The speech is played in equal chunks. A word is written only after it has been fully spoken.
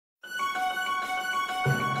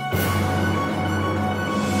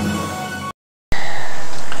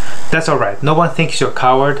That's all right. No one thinks you're a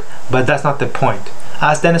coward, but that's not the point.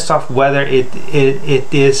 Ask Denísov whether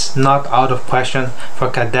it is not out of question for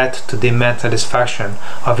a cadet to demand satisfaction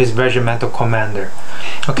of his regimental commander.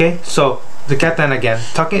 Okay, so the captain again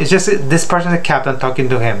talking. It's just this person, the captain, talking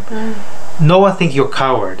to him. No one thinks you're a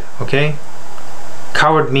coward. Okay,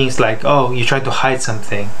 coward means like, oh, you're trying to hide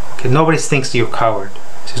something. Okay, nobody thinks you're a coward.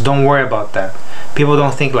 Just don't worry about that. People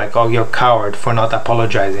don't think like, oh, you're a coward for not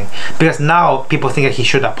apologizing, because now people think that he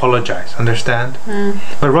should apologize. Understand?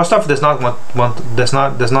 But Rostov does not want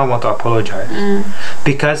to apologize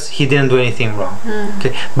because he didn't do anything wrong.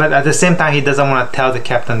 Okay, but at the same time, he doesn't want to tell the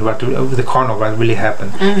captain the colonel what really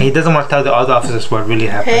happened. And he doesn't want to tell the other officers what really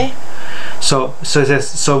happened. So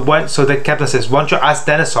the captain says, why don't you ask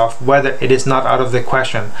Denísov whether it is not out of the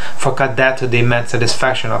question for cadet to demand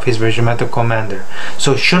satisfaction of his regimental commander.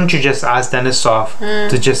 So shouldn't you just ask Denísov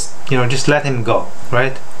to just let him go,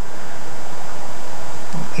 right?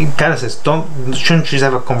 He kind of says, shouldn't you just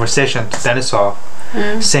have a conversation to Denísov,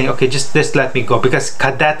 saying, okay, just let me go, because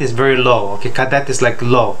cadet is very low. Okay, cadet is like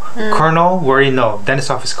low. Colonel, we already know.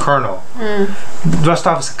 Denísov is colonel.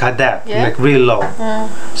 Rostov is a cadet, like really low.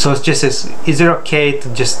 So it's just is it okay to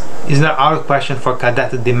just, is it out of question for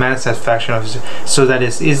cadet to demand satisfaction of his, so that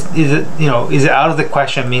is it out of the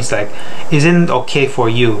question means like, isn't it okay for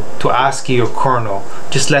you to ask your colonel,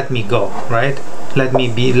 just let me go, right? Let me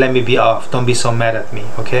be off. Don't be so mad at me,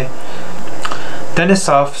 okay?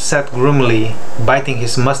 Denísov sat gloomily, biting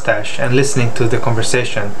his mustache and listening to the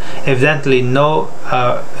conversation, evidently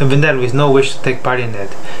with no wish to take part in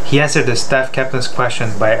it. He answered the staff captain's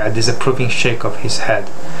question by a disapproving shake of his head.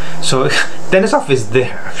 So Denísov is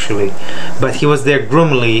there actually, but he was there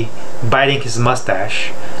gloomily, biting his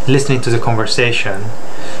mustache, listening to the conversation,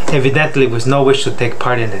 evidently with no wish to take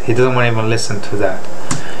part in it. He doesn't want to even listen to that.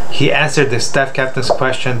 He answered the staff captain's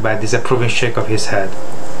question by a disapproving shake of his head.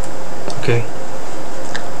 Okay.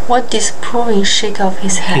 What disapproving shake of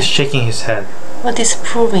his head? He's shaking his head. What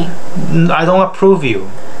disapproving? I don't approve you.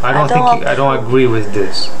 I don't agree with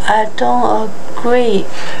this. I don't agree.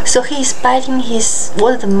 So he's biting his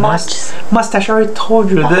mustache. Mustache. I already told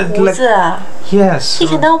you that. 胡子啊 Yes. He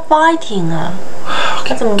cannot biting 啊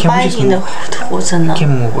他怎么 biting 的胡子呢 Can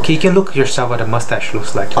move. Okay, you can look yourself what a mustache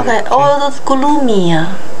looks like. Okay, all those gloomy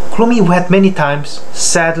啊 Gloomy we had many times.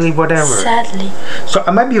 Sadly, whatever. Sadly. So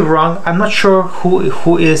I might be wrong. I'm not sure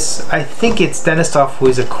who is. I think it's Denísov who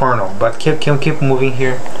is a colonel. But can we keep moving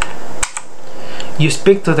here? You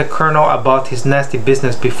speak to the colonel about his nasty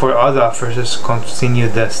business before other officers,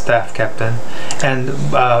 continued the staff captain. And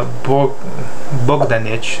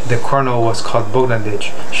Bogdánich, the colonel was called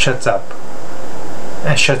Bogdánich, shuts up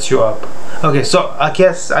and shuts you up. Okay, so I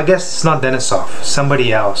guess it's not Denísov.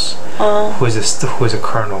 Somebody else who is a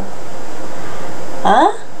colonel.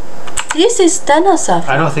 Huh? This is Denísov.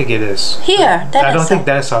 I don't think it is. Here, Denísov. I don't think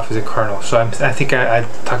Denísov is a colonel. So I think I'm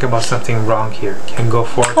talking about something wrong here. Can go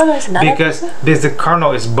forward because the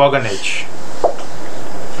colonel is Bogdánich.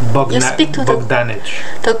 You speak to Bogdánich.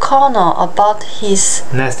 the colonel about his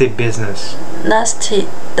nasty business.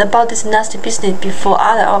 About this nasty business before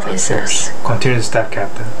other officers. Yes. Continue the staff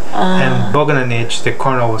captain. And Bogdánich, the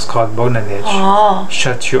colonel was called Bogdánich.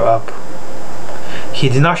 Shut you up. He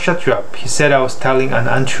did not shut you up. He said I was telling an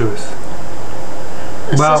untruth.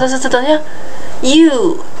 Well,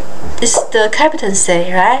 you, this the captain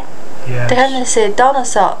say, right? Yes. The captain say,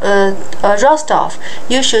 Rostov,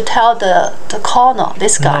 you should tell the colonel,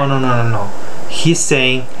 this guy. No. He's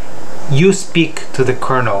saying, you speak to the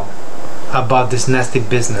colonel about this nasty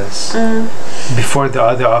business before the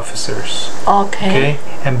other officers. Okay?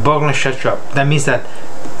 And Bogdánich shut you up. That means that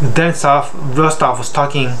Rostov was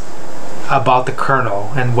talking about the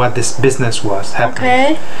colonel and what this business was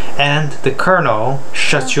happening. And the colonel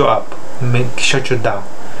shut you up, shut you down.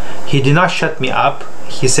 He did not shut me up.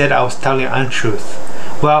 He said I was telling untruth.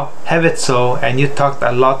 Well, have it so, and you talked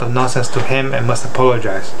a lot of nonsense to him and must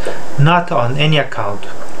apologize. Not on any account,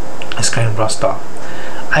 exclaimed Rostov.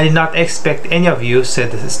 I did not expect any of you,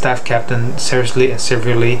 said the staff captain seriously and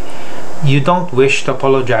severely. You don't wish to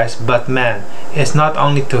apologize, but man, it's not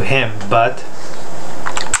only to him, but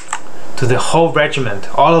to the whole regiment,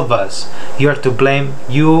 all of us. You are to blame.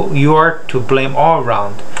 You are to blame all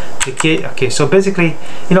around. Okay, so basically,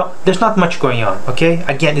 there's not much going on. Okay,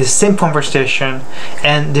 again, it's the same conversation,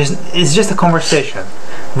 and it's just a conversation.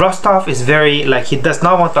 Rostov is very he does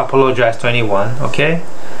not want to apologize to anyone. Okay,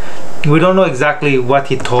 we don't know exactly what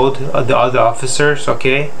he told the other officers.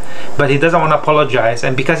 Okay, but he doesn't want to apologize,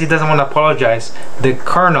 and because he doesn't want to apologize, the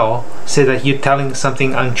colonel said that you're telling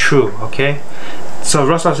something untrue. Okay. So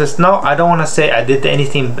Rostov says, no, I don't want to say I did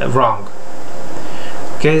anything wrong.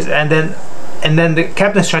 Okay, and then And then the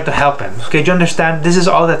captain's trying to help him. Okay, do you understand? This is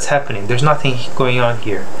all that's happening. There's nothing going on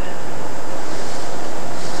here.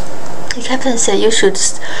 The captain said you should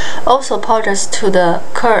also apologize to the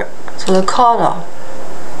colonel.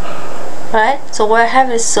 Right? So what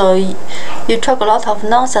happened? So you talk a lot of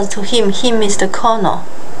nonsense to him. Him is the colonel,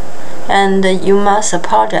 and you must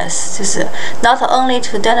apologize. Not only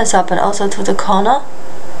to Denísov but also to the colonel.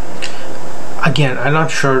 Again, I'm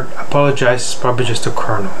not sure. Apologize is probably just the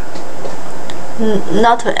colonel.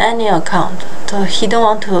 Not to any account. He don't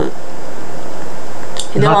want to.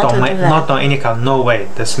 Not on any account. No way.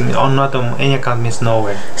 That's not on any account means no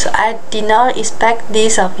way. So I did not expect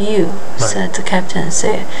this of you, right. Said the captain.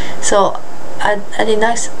 So I did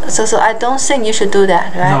not. So I don't think you should do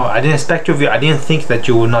that, right? No, I didn't expect you. I didn't think that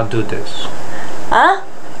you would not do this. Huh?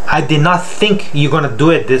 I did not think you're gonna do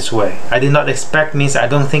it this way. I did not expect means I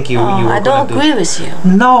don't think you were gonna do it. I don't agree with you.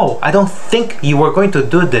 No, I don't think you were going to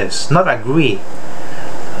do this. Not agree.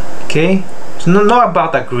 Okay? So not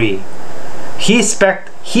about agree. He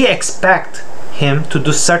expect him to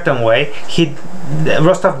do certain way.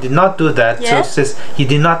 Rostov did not do that. Yes. So it says he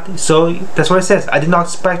did not. So that's what it says. I did not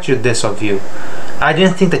expect this of you. I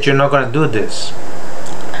didn't think that you're not gonna do this.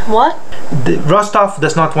 What? Rostov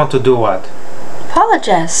does not want to do what?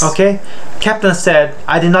 Apologize. Okay. Captain said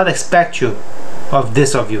I did not expect you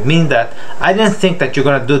of you. Meaning that I didn't think that you're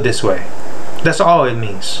gonna do this way. That's all it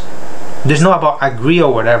means. There's no about agree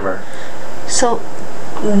or whatever. So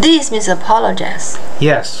this means apologize.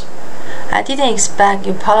 Yes. I didn't expect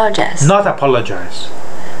you apologize. Not apologize.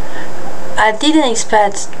 I didn't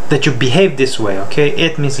expect that you behave this way, okay?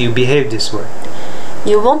 It means you behave this way.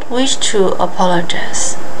 You won't wish to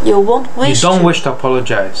apologize. You don't wish to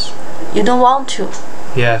apologize. You don't want to.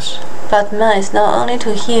 Yes. But man, it's not only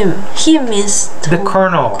to him. Him means to the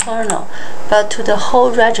colonel. But to the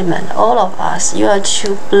whole regiment, all of us. You are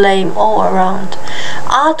to blame all around.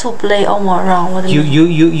 Are to blame all around. What do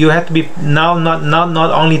you have to be now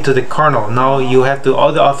not only to the colonel. Now you have to.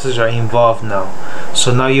 All the officers are involved now.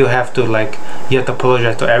 So now you have to you have to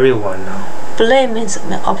apologize to everyone now. Blame means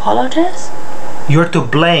apologize. You're to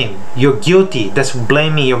blame. You're guilty. That's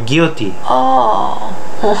blaming. You're guilty. Oh.